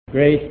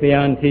Grace be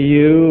unto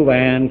you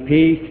and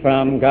peace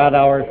from God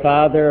our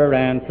Father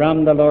and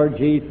from the Lord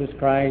Jesus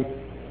Christ.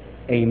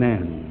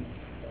 Amen.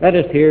 Let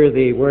us hear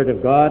the Word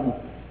of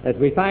God as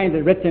we find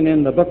it written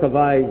in the book of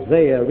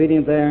Isaiah,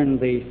 reading there in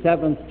the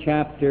 7th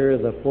chapter,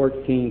 the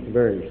 14th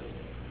verse.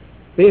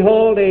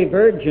 Behold, a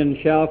virgin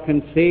shall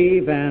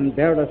conceive and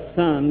bear a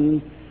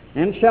son,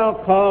 and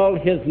shall call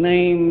his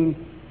name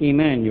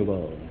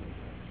Emmanuel.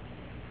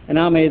 And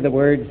now may the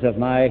words of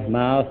my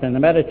mouth and the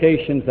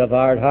meditations of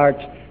our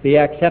hearts be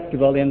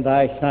acceptable in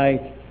thy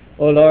sight,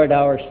 O Lord,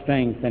 our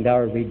strength and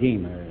our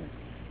Redeemer.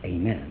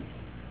 Amen.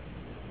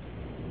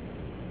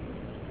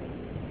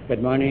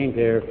 Good morning,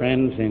 dear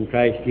friends in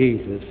Christ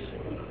Jesus.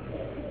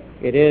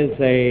 It is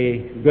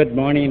a good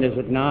morning, is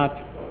it not?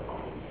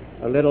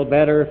 A little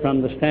better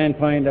from the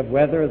standpoint of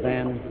weather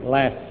than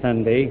last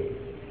Sunday.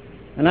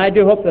 And I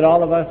do hope that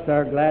all of us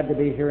are glad to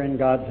be here in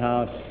God's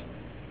house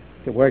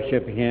to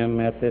worship Him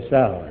at this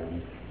hour.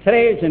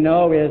 Today, as you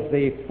know, is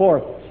the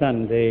fourth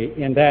Sunday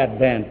in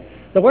Advent.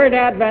 The word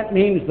Advent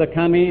means the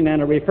coming,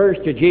 and it refers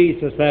to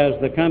Jesus as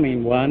the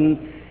coming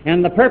one.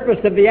 And the purpose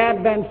of the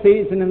Advent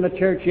season in the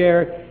church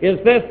year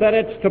is this, that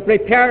it's to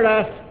prepare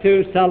us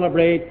to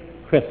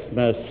celebrate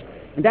Christmas.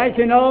 And as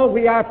you know,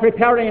 we are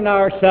preparing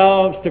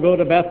ourselves to go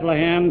to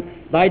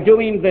Bethlehem by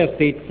doing this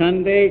each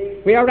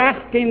Sunday. We are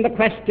asking the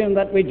question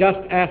that we just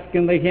asked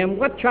in the hymn,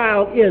 what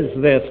child is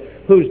this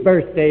whose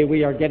birthday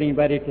we are getting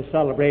ready to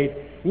celebrate?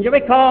 And you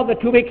recall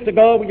that 2 weeks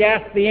ago we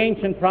asked the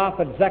ancient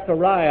prophet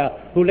Zechariah,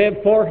 who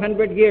lived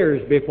 400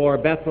 years before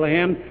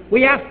Bethlehem.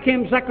 We asked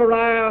him,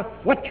 Zechariah,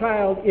 what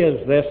child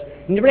is this?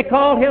 And you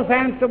recall his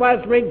answer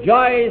was,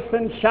 rejoice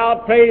and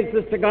shout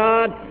praises to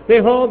God.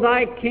 Behold,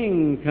 thy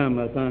king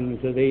cometh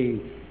unto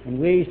thee. And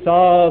we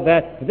saw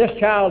that this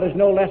child is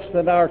no less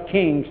than our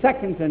king,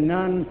 second to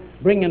none,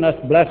 bringing us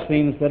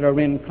blessings that are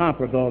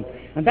incomparable.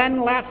 And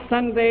then last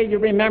Sunday, you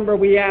remember,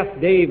 we asked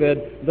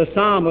David, the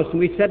psalmist, and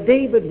we said,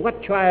 David,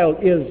 what child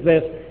is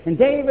this? And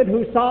David,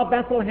 who saw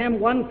Bethlehem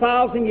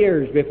 1,000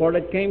 years before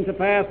it came to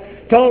pass,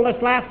 told us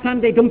last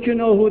Sunday, don't you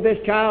know who this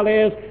child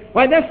is?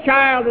 Why, this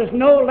child is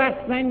no less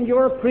than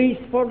your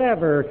priest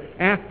forever,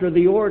 after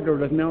the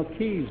order of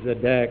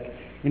Melchizedek.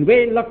 And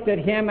we looked at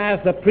him as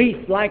a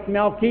priest like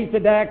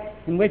Melchizedek,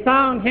 and we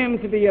found him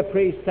to be a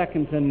priest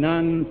second to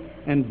none,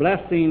 and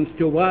blessings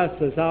to us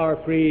as our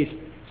priest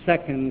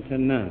second to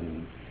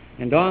none.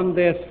 And on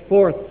this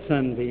fourth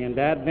Sunday in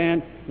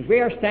Advent, as we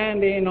are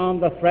standing on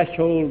the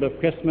threshold of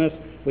Christmas,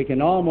 we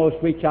can almost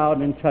reach out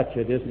and touch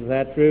it. Isn't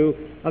that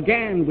true?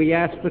 Again, we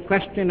ask the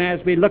question as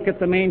we look at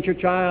the manger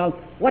child,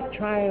 what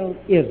child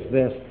is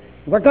this?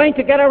 We're going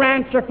to get our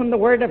answer from the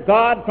Word of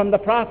God from the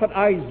prophet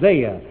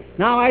Isaiah.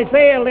 Now,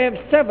 Isaiah lived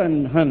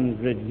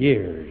 700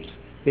 years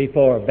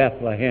before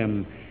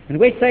Bethlehem. And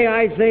we say,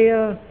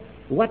 Isaiah,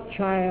 what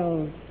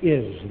child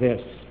is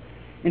this?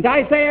 And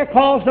Isaiah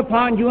calls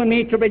upon you and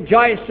me to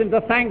rejoice and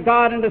to thank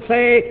God and to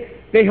say,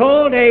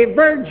 behold, a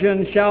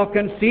virgin shall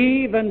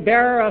conceive and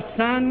bear a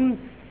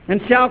son,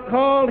 and shall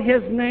call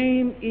his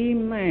name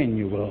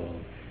Emmanuel.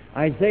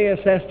 Isaiah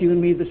says to you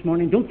and me this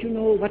morning, don't you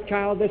know what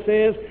child this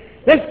is?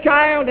 This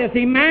child is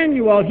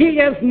Emmanuel. He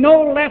is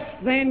no less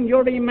than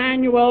your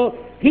Emmanuel.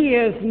 He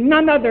is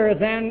none other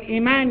than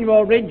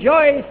Emmanuel.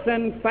 Rejoice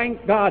and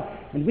thank God.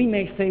 And we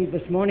may say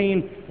this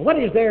morning, what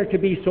is there to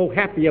be so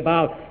happy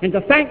about? And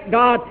to thank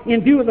God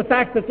in view of the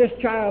fact that this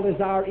child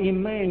is our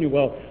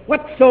Emmanuel.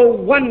 What's so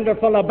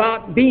wonderful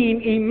about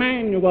being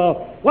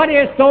Emmanuel? What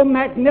is so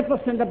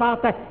magnificent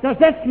about that? Does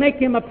this make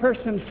him a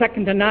person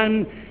second to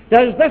none?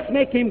 Does this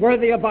make him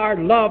worthy of our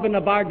love and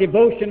of our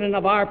devotion and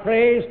of our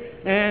praise?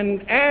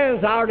 And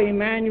as our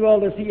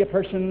Emmanuel, is he a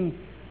person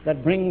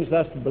that brings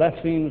us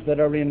blessings that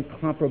are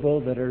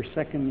incomparable, that are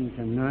second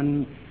to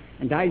none?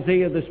 And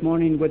Isaiah this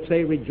morning would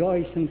say,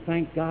 rejoice and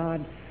thank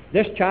God.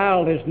 This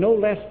child is no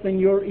less than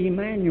your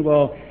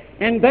Emmanuel.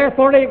 And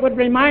therefore it would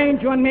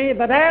remind you and me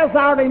that as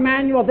our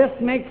Emmanuel, this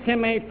makes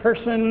him a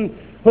person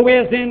who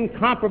is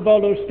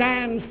incomparable, who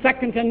stands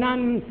second to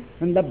none,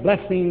 and the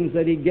blessings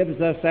that he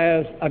gives us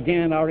as,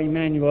 again, our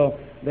Emmanuel,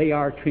 they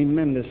are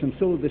tremendous. And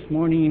so this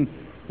morning,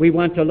 we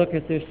want to look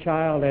at this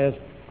child as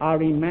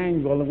our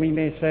Emmanuel, and we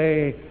may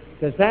say,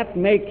 does that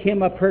make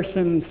him a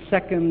person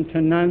second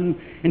to none?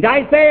 And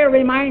Isaiah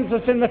reminds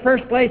us in the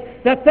first place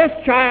that this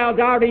child,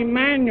 our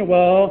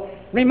Emmanuel,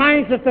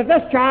 reminds us that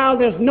this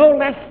child is no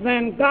less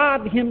than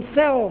God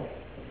himself.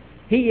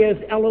 He is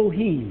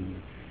Elohim.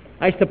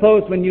 I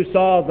suppose when you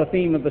saw the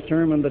theme of the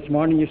sermon this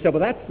morning, you said,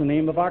 well, that's the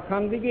name of our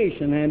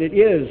congregation, and it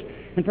is.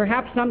 And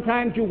perhaps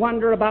sometimes you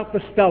wonder about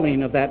the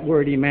spelling of that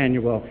word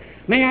Emmanuel.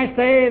 May I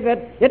say that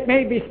it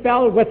may be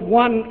spelled with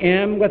one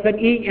M, with an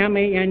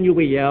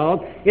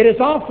E-M-A-N-U-E-L. It is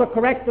also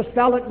correct to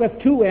spell it with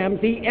two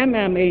M's,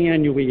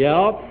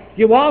 E-M-M-A-N-U-E-L.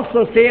 You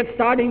also see it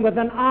starting with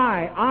an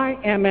I,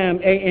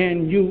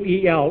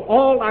 I-M-M-A-N-U-E-L.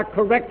 All are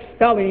correct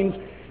spellings.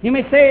 You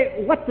may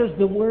say, what does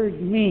the word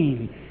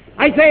mean?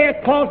 Isaiah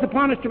calls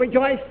upon us to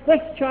rejoice. This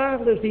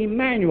child is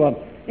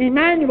Emmanuel.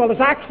 Emmanuel is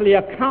actually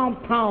a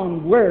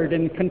compound word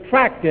and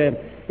contracted.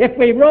 If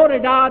we wrote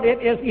it out,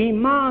 it is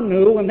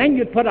Imanu, and then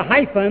you'd put a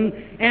hyphen,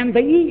 and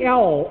the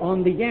EL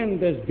on the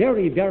end is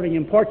very, very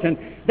important.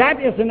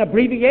 That is an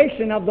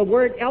abbreviation of the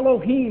word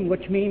Elohim,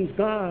 which means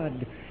God.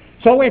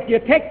 So if you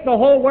take the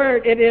whole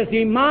word, it is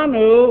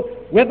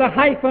Imanu with a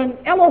hyphen,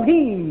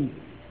 Elohim,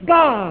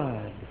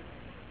 God.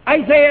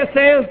 Isaiah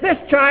says, this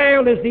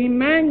child is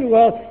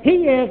Emmanuel.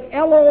 He is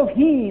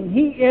Elohim.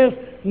 He is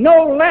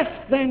no less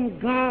than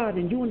God.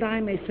 And you and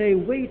I may say,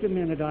 wait a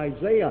minute,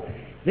 Isaiah,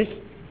 this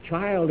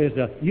child is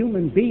a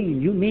human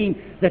being. You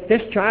mean that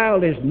this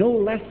child is no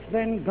less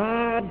than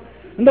God?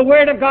 And the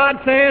Word of God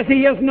says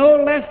he is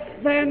no less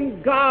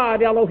than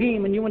God,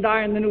 Elohim. And you and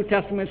I in the New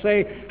Testament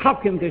say, how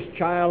can this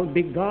child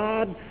be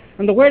God?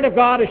 And the Word of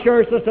God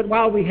assures us that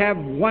while we have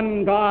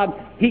one God,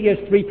 He is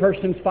three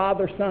persons,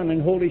 Father, Son,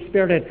 and Holy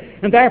Spirit.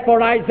 And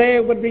therefore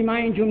Isaiah would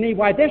remind you and me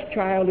why this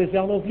child is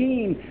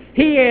Elohim.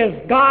 He is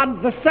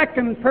God the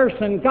second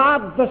person,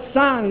 God the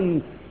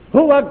Son,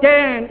 who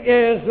again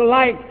is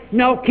like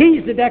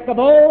Melchizedek of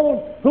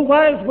old, who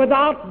was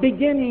without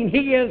beginning.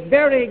 He is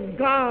very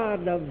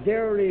God of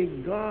very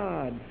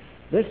God.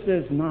 This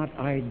is not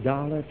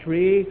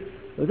idolatry.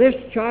 This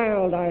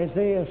child,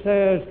 Isaiah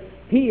says,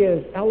 he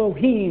is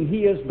Elohim,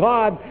 he is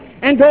God.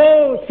 And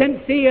oh, since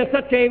he is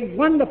such a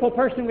wonderful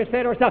person, we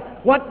say to ourselves,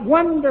 what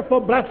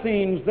wonderful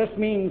blessings this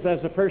means as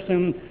a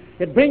person.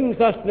 It brings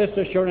us this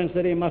assurance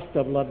that he must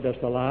have loved us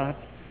a lot,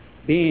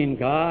 being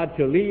God,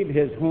 to leave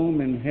his home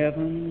in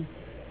heaven.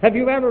 Have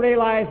you ever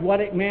realized what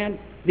it meant?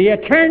 The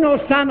eternal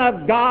Son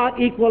of God,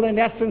 equal in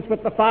essence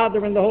with the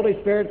Father and the Holy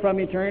Spirit from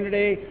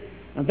eternity,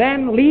 and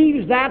then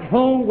leaves that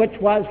home which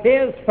was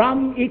his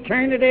from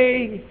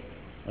eternity,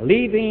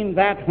 leaving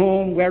that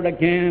home where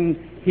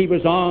again he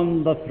was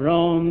on the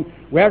throne,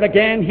 where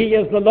again he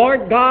is the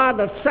Lord God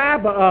of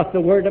Sabaoth,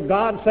 the Word of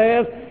God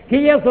says.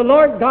 He is the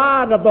Lord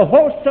God of the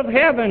hosts of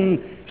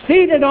heaven,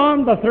 seated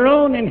on the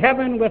throne in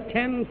heaven with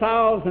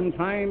 10,000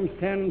 times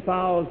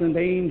 10,000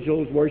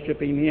 angels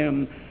worshiping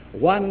him.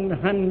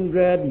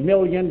 100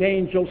 million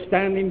angels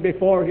standing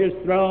before his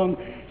throne,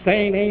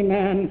 saying,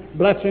 Amen,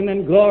 blessing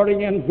and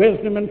glory and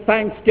wisdom and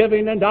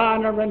thanksgiving and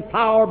honor and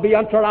power be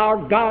unto our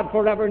God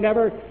forever and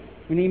ever.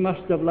 And he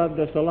must have loved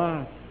us a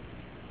lot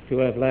to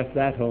have left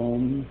that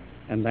home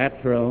and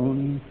that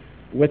throne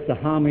with the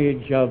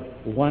homage of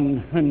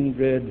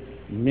 100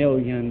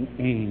 million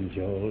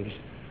angels.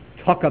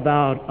 Talk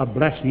about a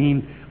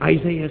blessing.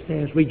 Isaiah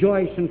says,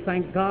 rejoice and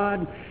thank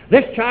God.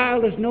 This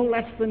child is no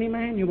less than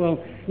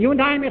Emmanuel. You and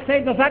I may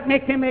say, does that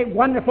make him a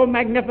wonderful,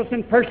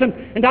 magnificent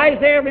person? And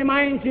Isaiah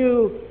reminds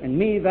you and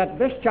me that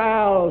this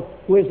child,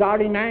 who is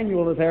our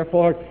Emmanuel,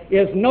 therefore,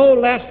 is no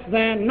less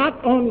than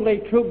not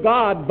only true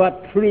God,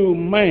 but true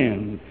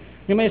man.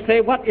 You may say,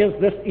 what is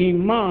this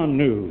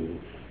Imanu?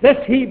 This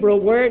Hebrew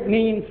word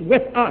means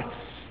with us.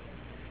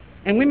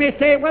 And we may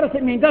say, what does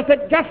it mean? Does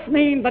it just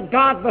mean that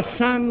God the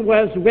Son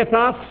was with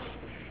us?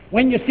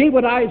 When you see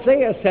what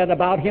Isaiah said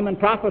about him and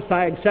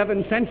prophesied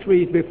 7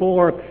 centuries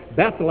before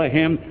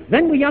Bethlehem,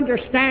 then we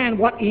understand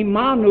what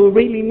Imanu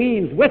really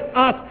means. With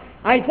us,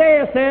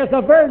 Isaiah says,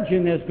 a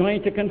virgin is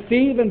going to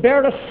conceive and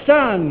bear a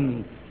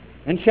son,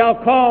 and shall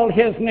call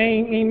his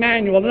name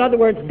Emmanuel. In other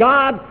words,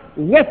 God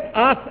with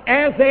us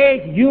as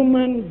a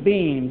human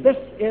being. This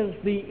is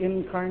the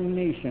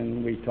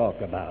incarnation we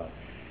talk about.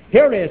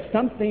 Here is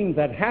something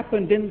that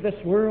happened in this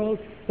world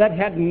that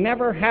had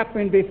never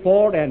happened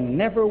before and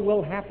never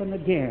will happen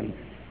again.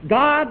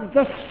 God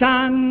the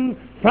Son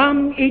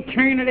from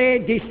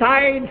eternity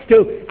decides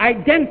to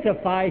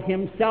identify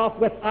himself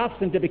with us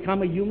and to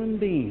become a human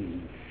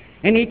being.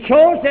 And he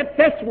chose it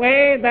this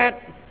way,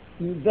 that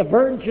the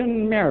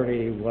Virgin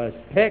Mary was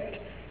picked,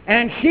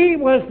 and she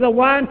was the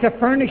one to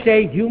furnish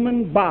a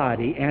human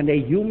body and a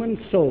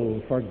human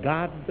soul for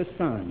God the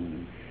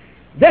Son.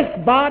 This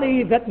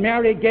body that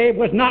Mary gave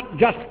was not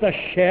just a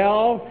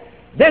shell.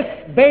 This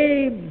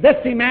babe, this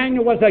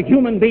Emmanuel, was a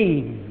human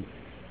being.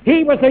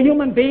 He was a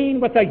human being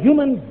with a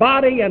human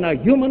body and a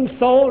human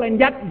soul, and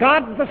yet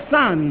God the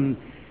Son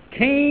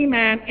came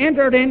and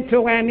entered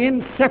into an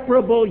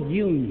inseparable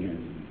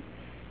union.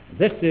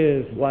 This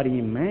is what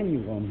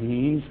Emmanuel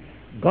means,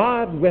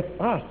 God with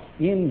us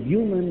in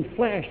human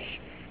flesh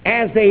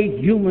as a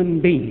human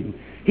being.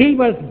 He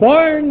was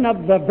born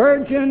of the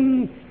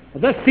Virgin.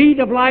 The seed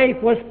of life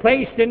was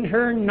placed in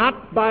her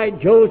not by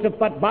Joseph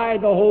but by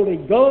the Holy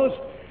Ghost,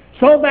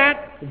 so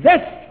that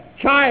this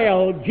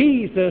child,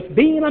 Jesus,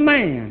 being a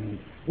man,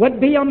 would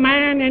be a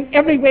man in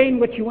every way in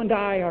which you and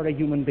I are a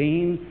human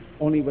being,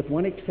 only with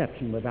one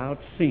exception, without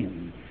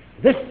sin.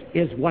 This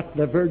is what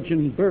the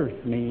virgin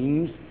birth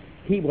means.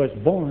 He was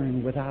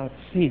born without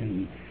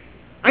sin.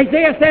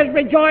 Isaiah says,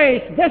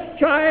 rejoice, this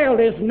child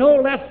is no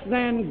less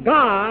than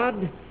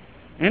God,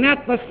 and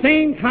at the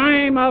same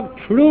time of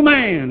true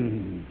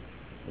man,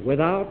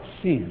 without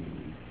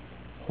sin,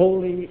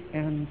 holy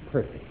and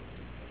perfect.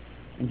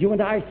 And you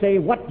and I say,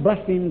 what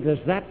blessing does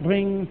that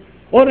bring?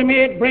 Oh, to me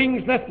it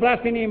brings this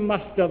blessing. He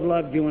must have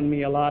loved you and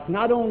me a lot,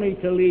 not only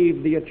to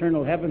leave the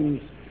eternal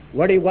heavens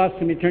where he was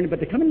from eternity, but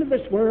to come into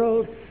this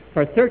world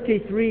for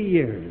 33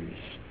 years.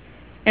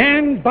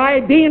 and by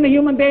being a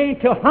human being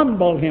to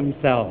humble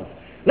himself.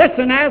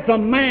 Listen, as a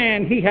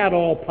man, he had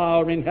all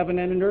power in heaven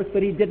and in earth,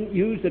 but he didn't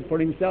use it for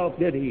himself,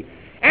 did he?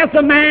 As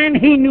a man,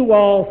 he knew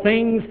all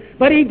things,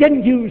 but he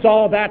didn't use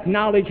all that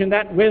knowledge and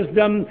that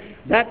wisdom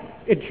that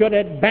it should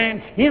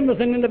advance him as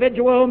an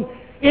individual.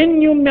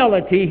 In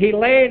humility, he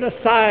laid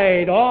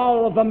aside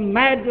all of the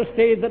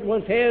majesty that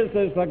was his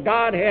as the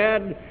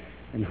Godhead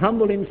and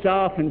humbled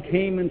himself and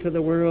came into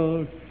the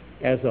world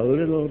as a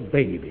little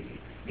baby.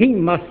 He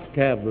must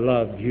have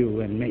loved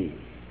you and me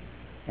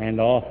an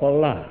awful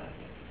lot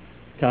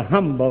to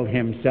humble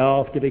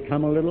himself to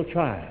become a little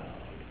child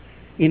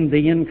in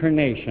the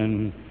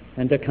incarnation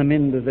and to come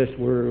into this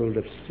world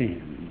of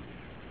sin.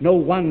 No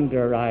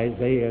wonder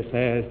Isaiah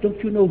says,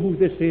 don't you know who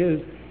this is?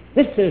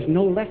 This is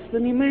no less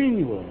than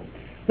Emmanuel.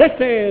 This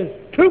is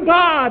true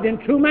God and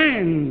true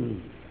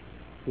man,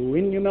 who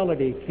in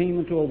humility came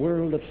into a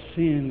world of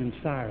sin and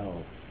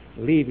sorrow,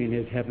 leaving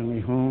his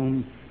heavenly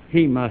home.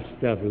 He must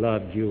have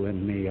loved you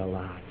and me a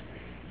lot.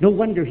 No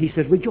wonder he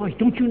says, rejoice.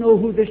 Don't you know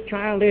who this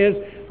child is?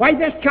 Why,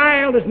 this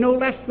child is no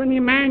less than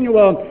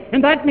Emmanuel.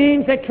 And that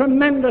means a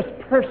tremendous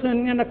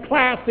person in a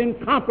class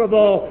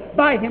incomparable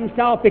by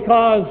himself,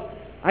 because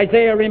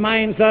Isaiah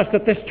reminds us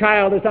that this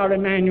child is our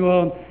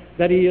Emmanuel,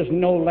 that he is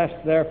no less,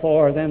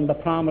 therefore, than the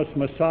promised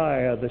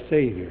Messiah, the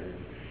Savior.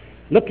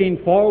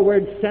 Looking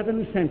forward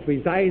 7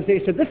 centuries, Isaiah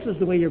said, this is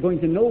the way you're going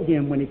to know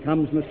him when he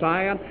comes,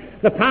 Messiah.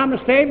 The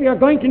promised Savior, you're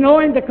going to know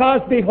him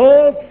because,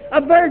 behold,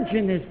 a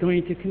virgin is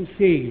going to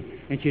conceive,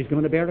 and she's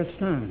going to bear a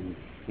son,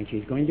 and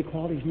she's going to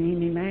call his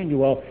name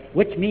Emmanuel,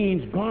 which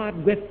means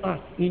God with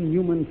us in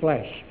human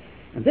flesh.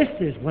 And this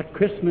is what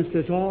Christmas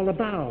is all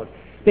about.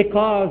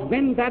 Because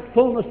when that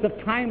fullness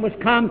of time was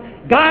come,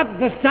 God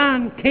the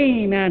Son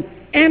came and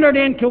entered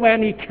into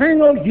an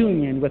eternal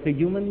union with a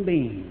human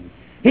being.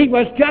 He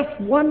was just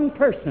one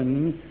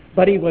person,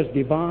 but he was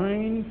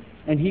divine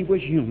and he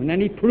was human.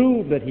 And he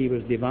proved that he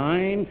was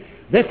divine.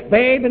 This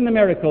babe in the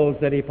miracles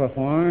that he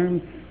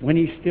performed when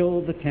he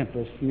stilled the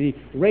tempest, and he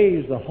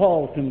raised the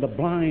halt and the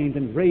blind,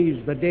 and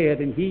raised the dead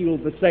and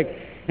healed the sick.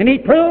 And he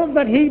proved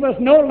that he was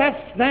no less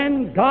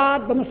than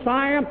God the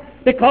Messiah,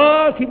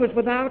 because he was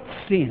without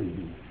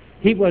sin.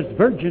 He was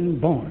virgin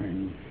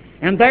born,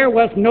 and there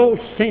was no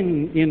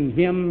sin in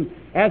him,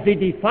 as he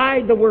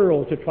defied the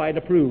world to try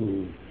to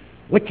prove,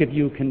 which of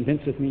you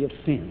convinceth me of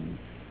sin?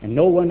 And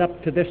no one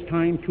up to this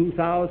time,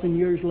 2,000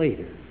 years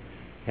later,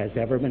 has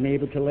ever been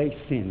able to lay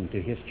sin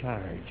to his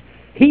charge.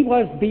 He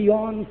was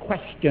beyond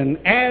question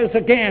as,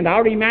 again,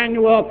 our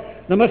Emmanuel,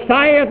 the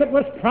Messiah that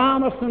was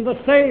promised, and the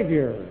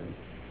Savior.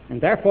 And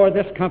therefore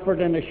this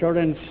comfort and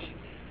assurance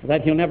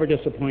that he'll never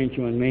disappoint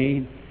you and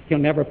me. He'll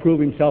never prove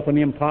himself an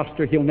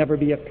impostor. He'll never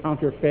be a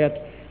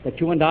counterfeit. That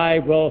you and I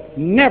will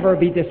never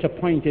be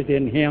disappointed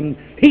in him.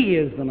 He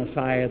is the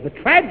Messiah. The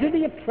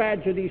tragedy of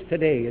tragedies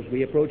today as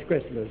we approach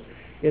Christmas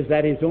is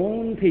that his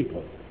own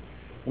people,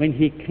 when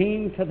he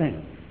came to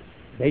them,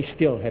 they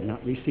still had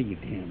not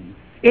received him.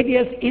 It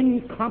is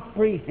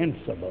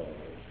incomprehensible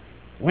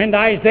when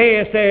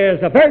Isaiah says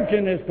a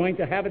virgin is going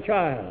to have a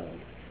child,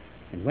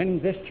 and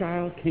when this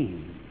child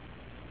came,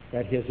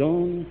 that his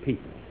own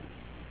people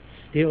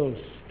still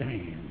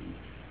stand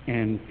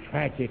and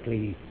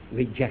tragically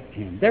reject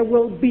him. There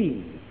will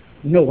be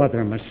no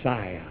other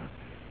Messiah.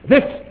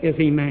 This is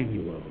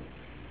Emmanuel.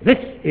 This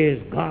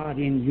is God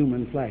in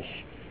human flesh.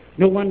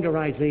 No wonder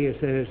Isaiah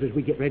says, as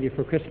we get ready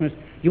for Christmas,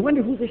 you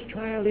wonder who this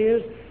child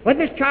is? Well,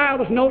 this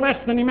child is no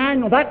less than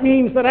Emmanuel. That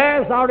means that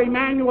as our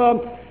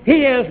Emmanuel,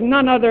 he is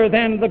none other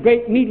than the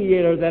great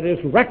mediator that has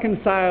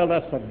reconciled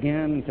us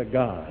again to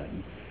God.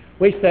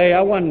 We say,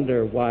 I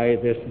wonder why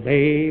this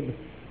babe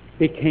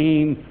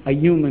became a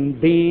human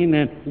being,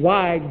 and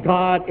why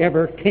God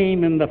ever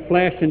came in the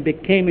flesh and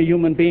became a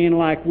human being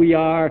like we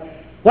are.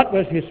 What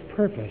was his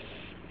purpose?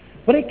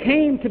 But it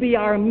came to be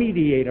our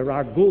mediator,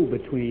 our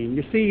go-between.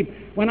 You see,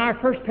 when our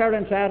first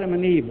parents, Adam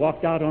and Eve,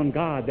 walked out on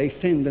God, they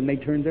sinned and they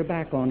turned their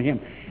back on him.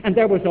 And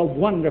there was a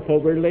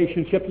wonderful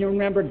relationship. You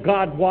remember,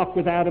 God walked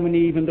with Adam and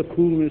Eve in the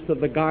coolness of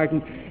the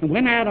garden. And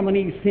when Adam and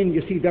Eve sinned,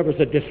 you see, there was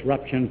a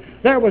disruption.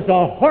 There was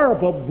a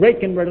horrible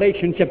break in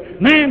relationship.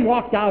 Man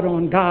walked out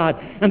on God,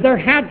 and there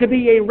had to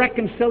be a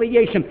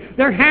reconciliation.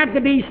 There had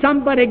to be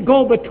somebody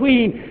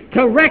go-between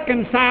to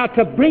reconcile,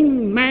 to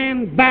bring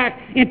man back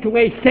into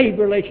a saved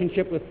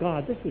relationship with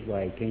God. This is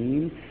why he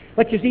came.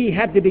 But you see, he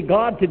had to be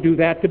God to do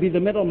that, to be the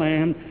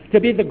middleman,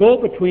 to be the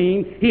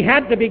go-between. He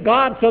had to be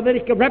God so that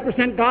he could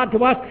represent God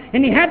to us,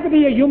 and he had to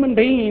be a human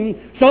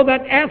being so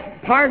that as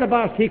part of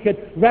us he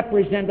could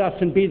represent us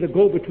and be the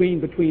go-between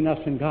between us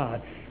and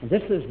God. And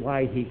this is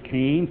why he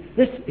came.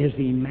 This is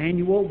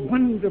Emmanuel,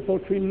 wonderful,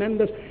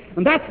 tremendous.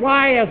 And that's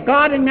why, as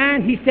God and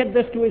man, he said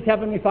this to his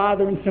heavenly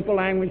Father in simple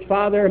language: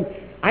 Father,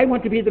 I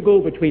want to be the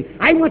go-between.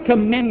 I want to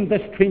mend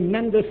this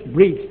tremendous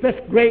breach, this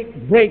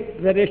great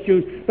break that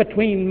issues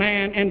between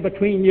man and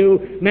between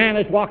you. Man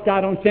has walked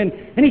out on sin.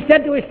 And he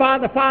said to his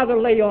Father, Father,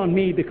 lay on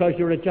me, because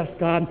you're a just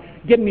God.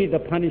 give me the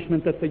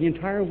punishment that the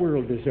entire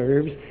world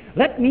deserves.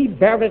 Let me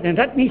bear it and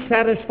let me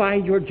satisfy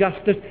your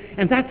justice.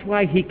 And that's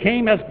why he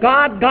came as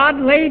God. God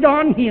laid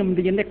on him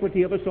the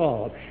iniquity of us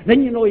all.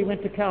 Then you know he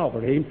went to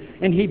Calvary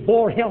and he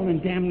bore hell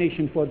and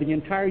damnation for the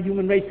entire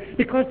human race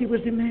because he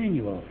was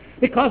Emmanuel.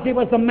 Because he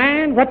was the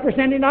man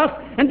representing us,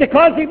 and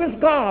because he was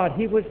God,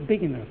 he was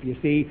big enough, you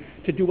see,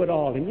 to do it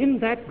all. And in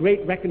that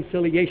great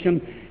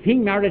reconciliation, he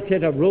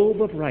merited a robe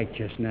of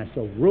righteousness,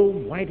 a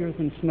robe whiter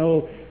than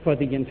snow for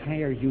the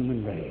entire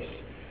human race.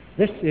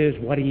 This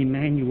is what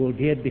Emmanuel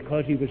did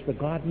because he was the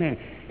God-man.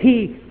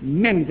 He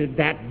mended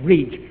that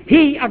breach.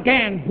 He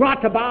again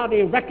brought about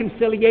a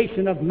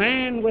reconciliation of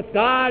man with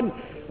God,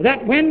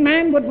 that when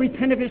man would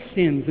repent of his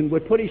sins and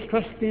would put his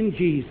trust in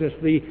Jesus,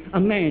 the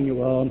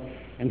Emmanuel,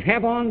 and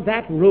have on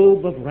that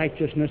robe of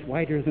righteousness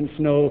whiter than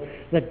snow,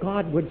 that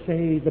God would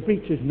say, the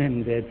breach is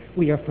mended,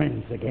 we are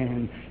friends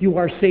again, you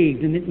are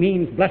saved. And it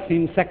means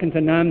blessing second to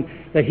none,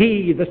 that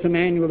he, this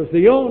Emmanuel, is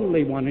the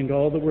only one in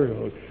all the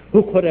world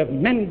who could have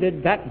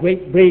mended that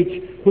great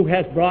breach, who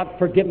has brought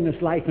forgiveness,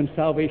 life, and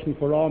salvation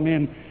for all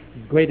men,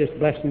 greatest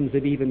blessings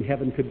that even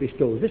heaven could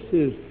bestow. This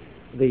is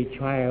the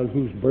child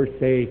whose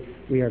birthday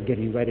we are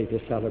getting ready to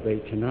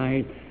celebrate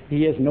tonight.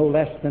 He is no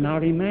less than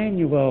our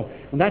Emmanuel.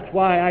 And that's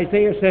why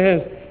Isaiah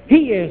says,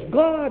 he is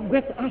God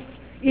with us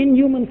in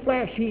human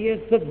flesh. He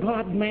is the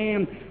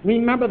God-man.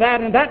 Remember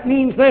that, and that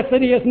means this,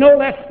 that he is no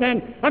less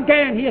than,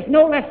 again, he is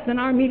no less than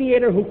our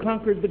mediator who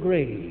conquered the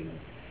grave.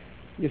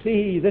 You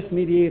see, this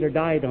mediator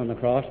died on the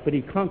cross, but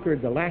he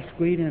conquered the last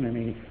great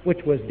enemy,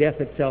 which was death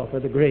itself, or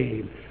the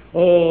grave.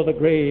 Oh, the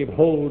grave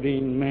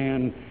holding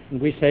man. And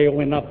we say,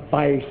 oh, in a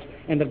vice.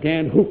 And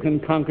again, who can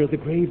conquer the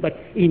grave? But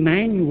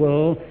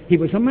Emmanuel, he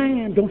was a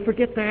man. Don't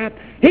forget that.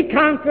 He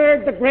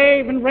conquered the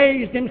grave and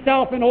raised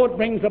himself. And oh, it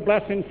brings a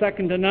blessing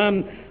second to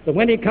none. That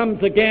when he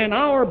comes again,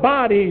 our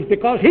bodies,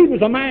 because he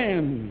was a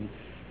man,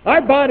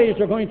 our bodies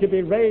are going to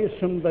be raised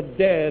from the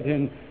dead.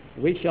 And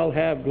we shall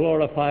have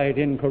glorified,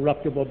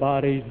 incorruptible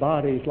bodies,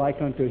 bodies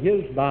like unto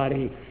his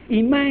body,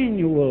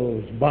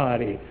 Emmanuel's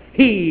body.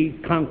 He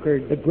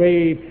conquered the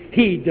grave.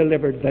 He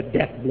delivered the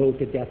death blow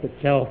to death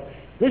itself.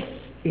 This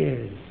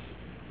is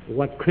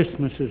what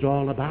Christmas is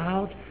all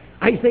about.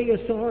 Isaiah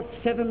saw it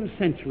 7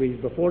 centuries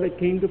before it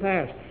came to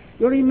pass.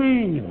 You're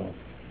Emmanuel,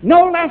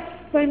 no less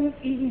than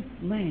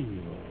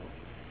Emmanuel.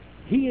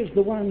 He is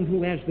the one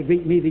who, as the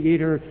great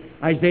mediator,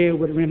 Isaiah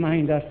would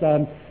remind us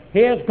of. He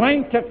is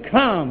going to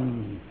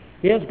come.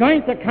 He is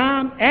going to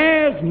come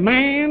as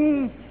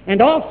man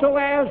and also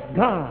as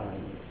God,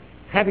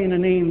 having a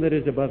name that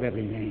is above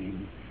every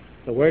name.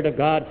 The Word of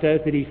God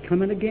says that he's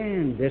coming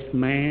again, this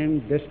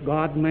man, this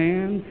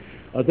God-man,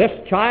 this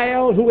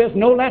child who is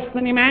no less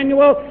than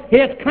Emmanuel. He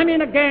is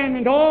coming again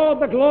in all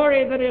the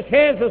glory that is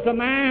his as a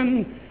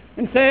man,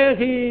 and says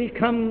he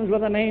comes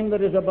with a name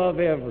that is above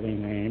every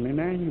name.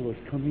 Emmanuel's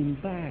coming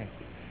back.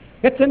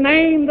 It's a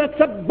name that's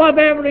above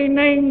every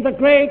name, the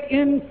great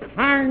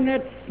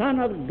incarnate Son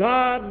of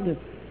God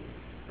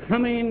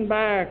coming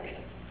back,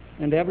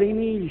 and every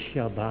knee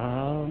shall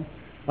bow,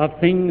 of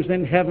things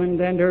in heaven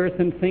and earth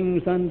and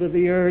things under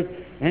the earth,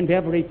 and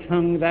every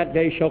tongue that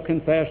day shall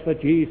confess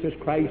that Jesus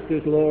Christ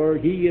is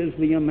Lord. He is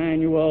the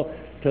Emmanuel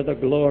to the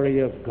glory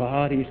of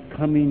God. He's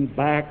coming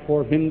back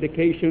for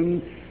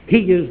vindication.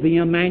 He is the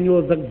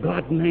Emmanuel, the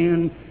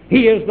God-man.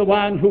 He is the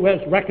one who has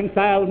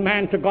reconciled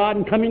man to God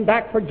and coming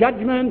back for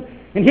judgment.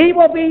 And he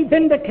will be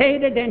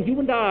vindicated, and you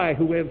and I,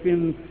 who have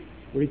in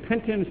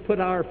repentance put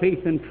our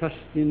faith and trust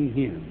in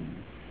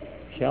him,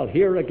 shall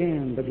hear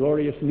again the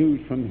glorious news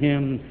from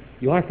him.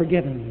 You are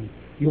forgiven.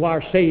 You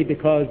are saved,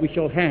 because we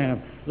shall have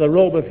the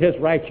robe of his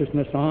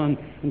righteousness on,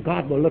 and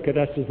God will look at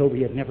us as though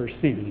we had never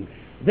sinned.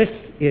 This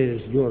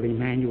is your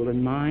Emmanuel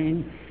and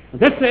mine.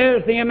 This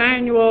is the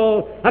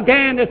Emmanuel,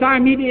 again, as our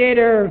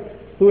mediator,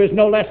 who is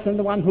no less than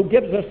the one who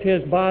gives us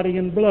his body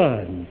and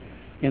blood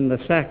in the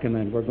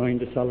sacrament. We're going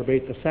to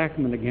celebrate the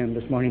sacrament again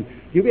this morning.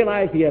 Do you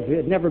realize if he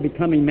had never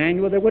become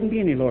Emmanuel, there wouldn't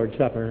be any Lord's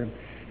Supper?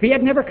 If he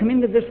had never come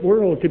into this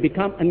world to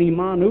become an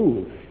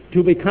Emmanuel,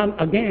 to become,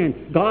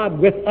 again, God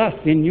with us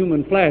in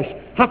human flesh,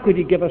 how could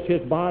he give us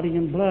his body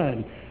and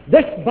blood?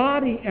 This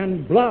body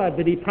and blood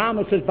that he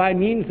promises by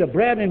means of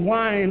bread and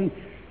wine,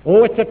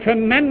 oh, it's a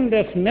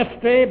tremendous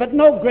mystery, but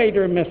no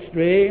greater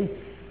mystery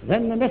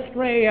than the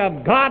mystery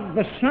of God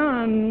the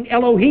Son,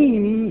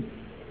 Elohim,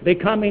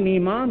 becoming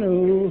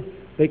Emmanuel,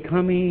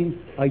 becoming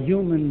a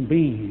human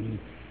being.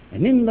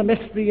 And in the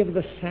mystery of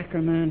the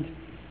sacrament,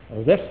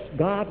 this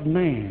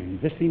God-man,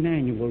 this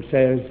Emmanuel,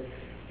 says,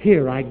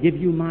 here I give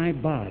you my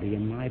body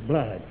and my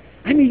blood.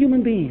 I'm a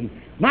human being.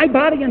 My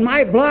body and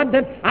my blood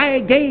that I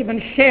gave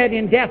and shed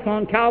in death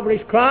on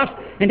Calvary's cross,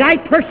 and I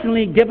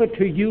personally give it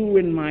to you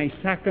in my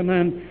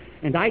sacrament,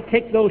 and I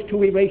take those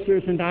 2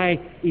 erasers and I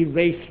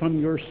erase from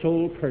your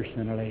soul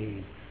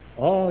personally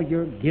all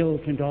your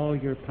guilt and all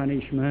your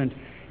punishment,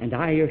 and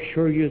I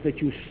assure you that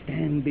you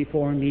stand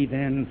before me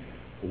then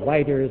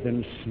whiter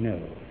than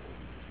snow.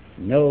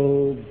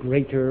 No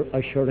greater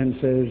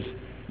assurances,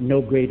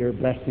 no greater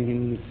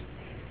blessings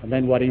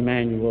than what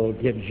Emmanuel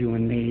gives you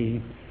and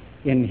me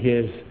in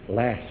his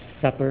last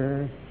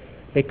Supper,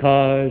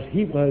 because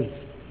he was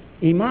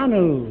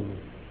Immanuel,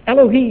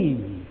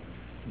 Elohim,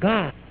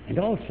 God, and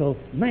also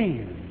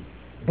man,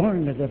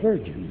 born of the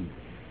Virgin.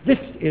 This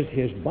is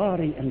his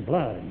body and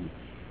blood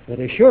that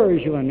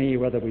assures you and me,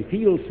 whether we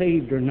feel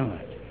saved or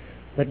not,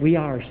 that we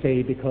are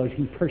saved, because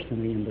he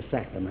personally in the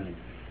sacrament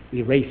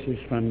erases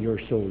from your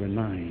soul and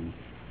mine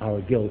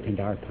our guilt and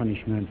our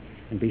punishment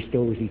and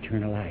bestows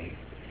eternal life.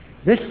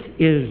 This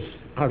is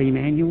our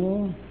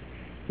Emmanuel.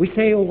 We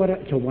say, oh,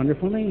 it's a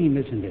wonderful name,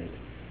 isn't it?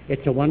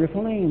 It's a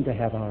wonderful name to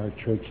have our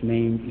church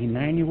named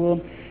Emmanuel,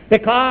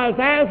 because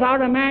as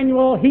our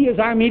Emmanuel, he is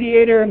our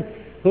mediator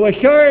who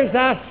assures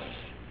us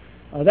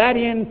that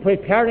in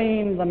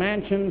preparing the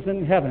mansions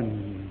in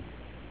heaven,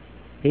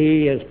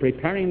 he is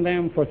preparing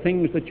them for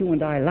things that you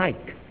and I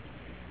like,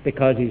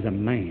 because he's a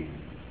man.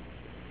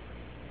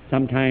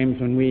 Sometimes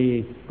when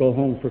we go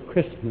home for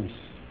Christmas,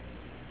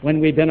 when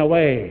we've been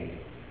away,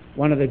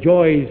 one of the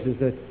joys is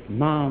that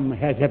Mom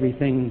has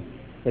everything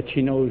that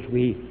she knows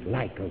we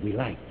like or we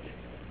liked.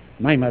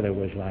 My mother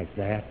was like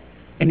that.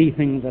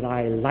 Anything that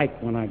I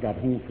liked when I got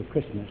home for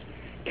Christmas.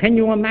 Can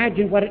you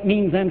imagine what it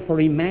means then for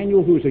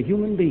Emmanuel, who's a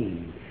human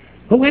being,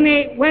 who when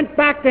he went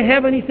back to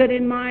heaven, he said,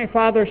 in my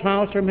Father's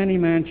house are many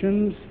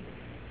mansions.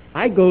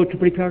 I go to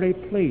prepare a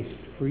place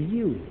for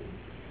you.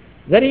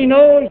 That he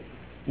knows,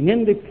 and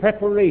in the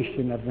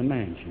preparation of the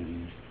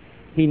mansions,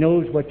 he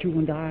knows what you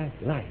and I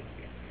like.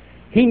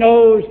 He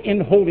knows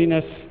in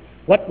holiness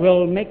what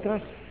will make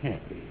us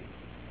happy.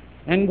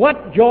 And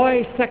what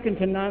joy second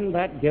to none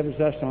that gives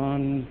us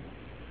on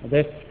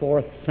this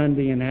fourth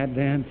Sunday in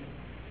Advent,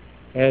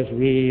 as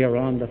we are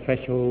on the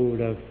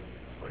threshold of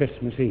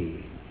Christmas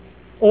Eve.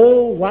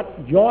 Oh,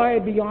 what joy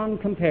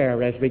beyond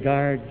compare as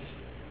regards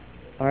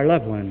our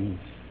loved ones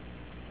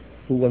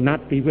who will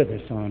not be with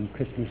us on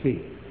Christmas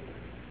Eve.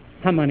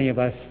 How many of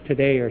us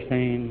today are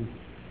saying,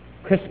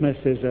 Christmas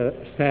is a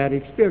sad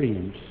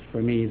experience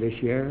for me this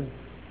year.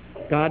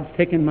 God's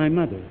taken my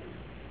mother,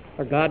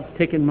 or God's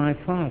taken my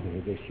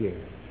father this year.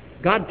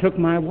 God took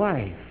my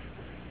wife.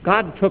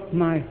 God took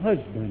my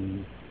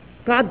husband.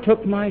 God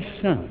took my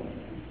son.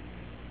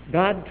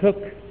 God took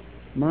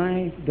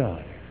my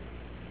daughter.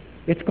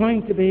 It's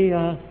going to be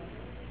a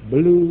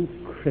blue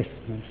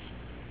Christmas.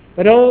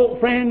 But, oh,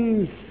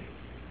 friends,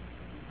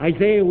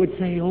 Isaiah would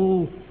say,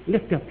 oh,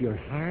 lift up your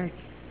heart.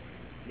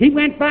 He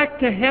went back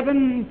to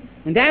heaven,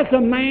 and as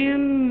a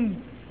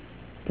man,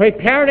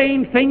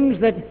 preparing things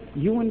that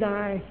you and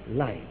I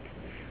like.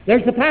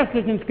 There's a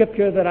passage in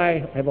Scripture that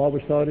I have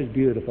always thought is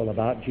beautiful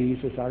about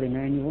Jesus, our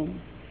Emmanuel.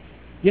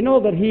 You know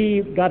that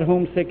he got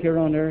homesick here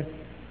on earth,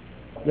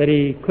 that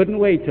he couldn't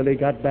wait till he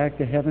got back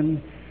to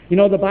heaven. You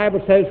know, the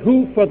Bible says,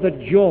 who for the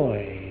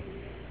joy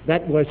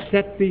that was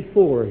set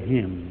before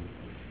him.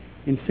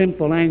 In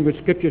simple language,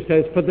 Scripture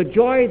says, for the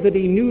joy that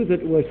he knew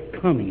that was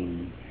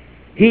coming,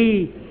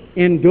 he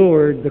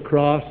endured the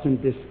cross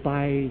and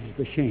despised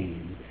the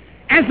shame.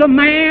 As a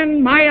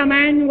man, my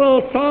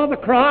Emmanuel saw the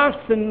cross,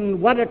 and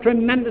what a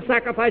tremendous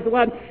sacrifice it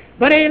was.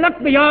 But he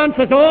looked beyond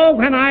and says, oh,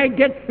 when I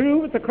get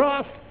through with the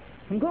cross,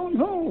 I'm going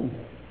home.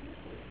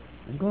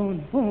 I'm going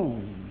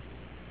home.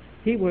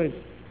 He was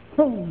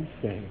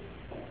homesick.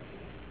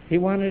 He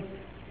wanted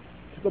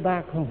to go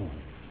back home.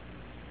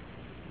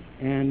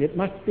 And it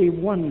must be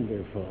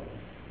wonderful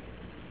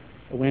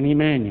when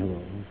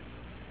Emmanuel,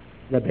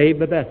 the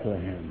babe of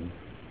Bethlehem,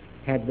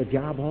 had the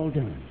job all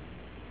done,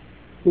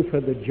 who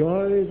for the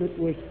joy that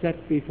was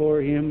set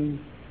before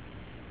him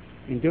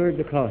endured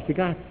the cross. He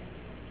got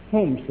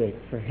homesick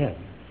for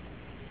heaven.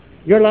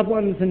 Your loved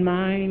ones and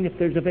mine, if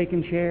there's a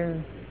vacant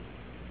chair,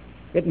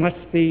 it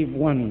must be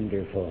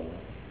wonderful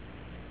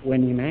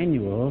when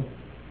Emmanuel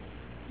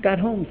got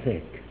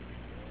homesick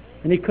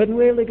and he couldn't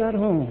really get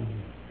home.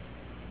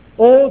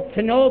 Oh,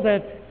 to know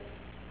that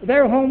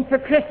they're home for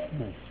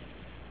Christmas.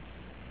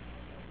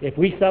 If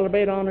we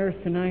celebrate on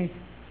earth tonight,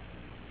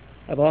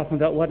 I've often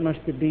thought, what must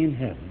it be in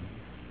heaven?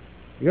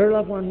 Your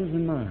loved ones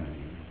and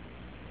mine,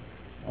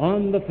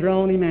 on the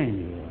throne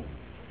Emmanuel,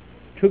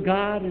 to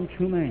God and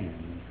to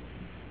man,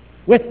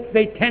 with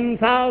the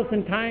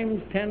 10,000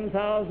 times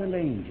 10,000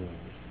 angels,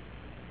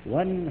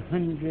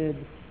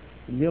 100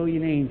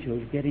 million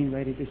angels getting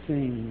ready to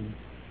sing,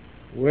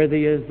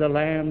 worthy is the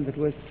Lamb that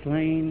was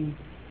slain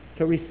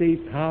to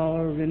receive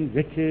power and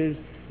riches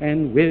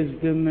and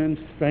wisdom and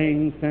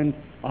strength and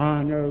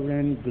honor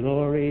and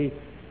glory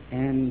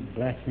and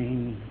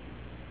blessing.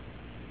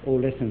 Oh,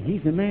 listen,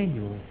 he's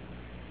Emmanuel.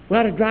 We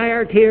ought to dry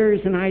our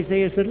tears, and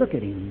Isaiah said, look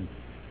at him.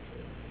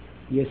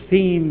 You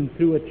see him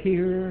through a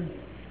tear.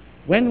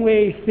 When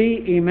we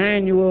see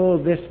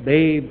Emmanuel, this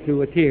babe,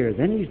 through a tear,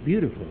 then he's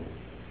beautiful.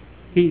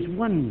 He's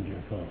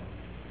wonderful.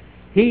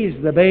 He's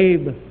the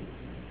babe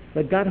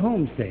that got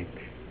homesick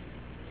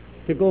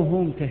to go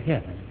home to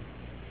heaven.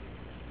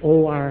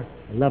 Oh, our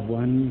loved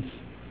ones,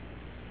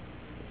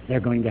 they're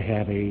going to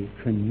have a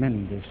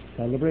tremendous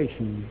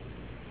celebration.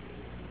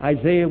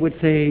 Isaiah would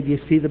say, do you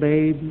see the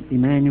babe,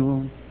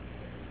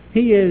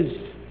 'He is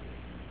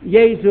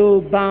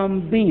Jesu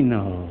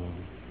Bambino.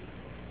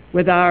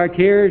 With our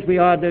tears, we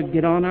ought to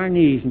get on our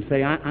knees and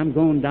say, I'm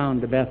going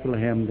down to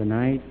Bethlehem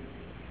tonight,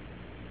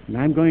 and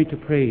I'm going to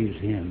praise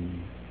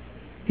Him.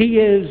 He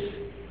is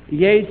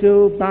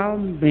Jesu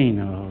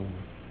Bambino.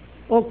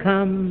 Oh,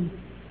 come,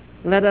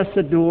 let us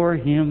adore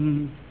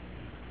Him.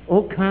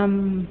 Oh,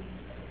 come,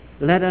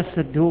 let us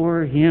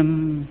adore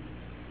Him.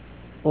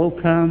 Oh,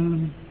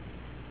 come,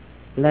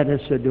 let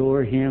us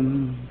adore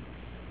Him.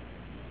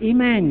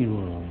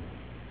 Emmanuel,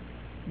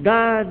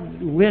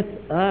 God with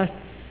us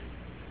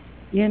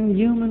in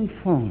human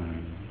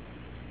form.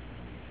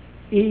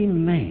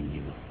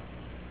 Emmanuel.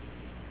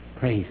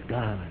 Praise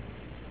God.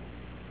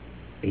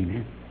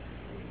 Amen.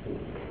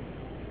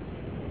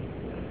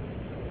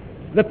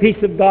 The peace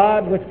of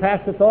God which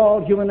passeth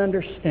all human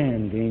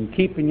understanding,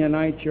 keep and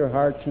unite your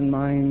hearts and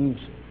minds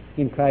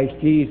in Christ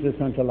Jesus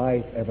unto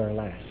life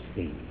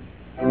everlasting.